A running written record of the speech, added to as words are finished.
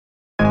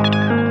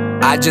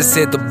I just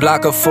hit the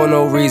blocker for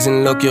no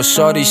reason. Look, your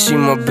shorty, she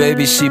my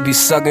baby. She be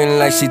sucking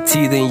like she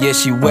teething. Yeah,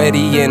 she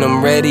wetty and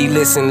I'm ready.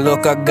 Listen,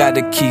 look, I got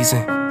the keys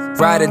in.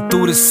 Riding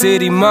through the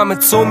city, mama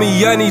told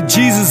me I need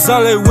Jesus.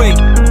 I'm like, wait,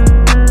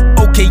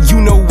 okay,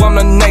 you know I'm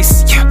not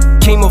nice, yeah.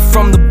 Came up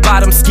from the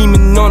bottom,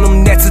 scheming on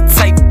them, that's a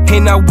type.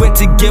 And I went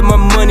to get my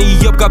money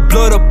up, got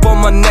blood up on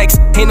my Nikes.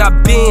 And I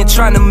been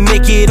trying to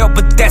make it up,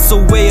 but that's a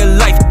way of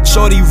life.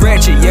 Shorty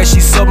ratchet, yeah, she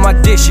sucked my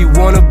dick, she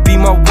wanna be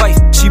my wife.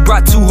 She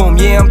brought 2 home,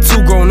 yeah, I'm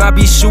too grown. I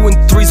be shooting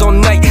 3s all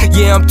night,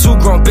 yeah, I'm too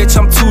grown. Bitch,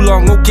 I'm too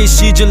long, okay,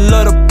 she just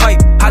love the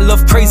pipe. I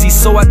love crazy,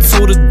 so I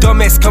told her,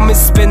 dumbass, come and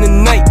spend the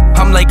night.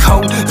 I'm like,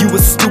 ho, you a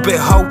stupid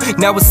hoe,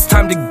 now it's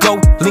time to go.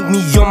 Link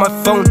me on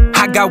my phone,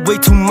 I got way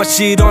too much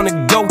shit on the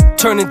go.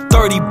 Turning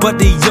 30, but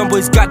the young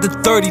boys got the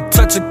 30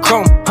 touch of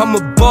chrome. I'm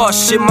a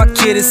boss, shit, my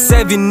kid is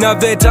 7,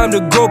 I've had time to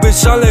grow,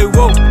 bitch, I'm like,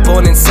 whoa.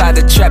 Born inside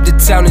the trap, the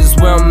town is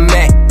where I'm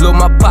at. Lil'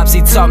 my pops,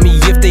 he taught me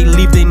if they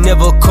leave, they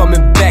never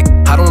coming back.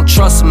 I don't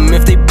trust them,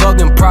 if they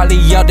buggin', probably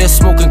out there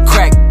smoking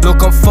crack.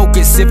 Look, I'm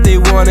focused, if they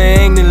wanna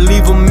hang, then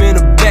leave them in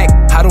the back.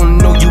 I don't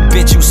know you,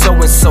 bitch, you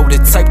so-and-so, the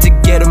type to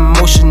get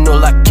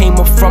emotional. I came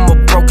up from a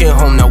broken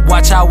home, now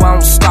watch how I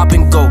don't stop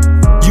and go.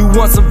 You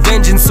want some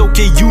vengeance,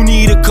 okay, you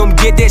need to come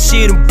get that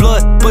shit in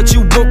blood. But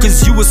you won't,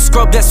 cause you a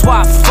scrub, that's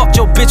why I fucked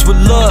your bitch with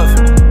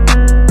love.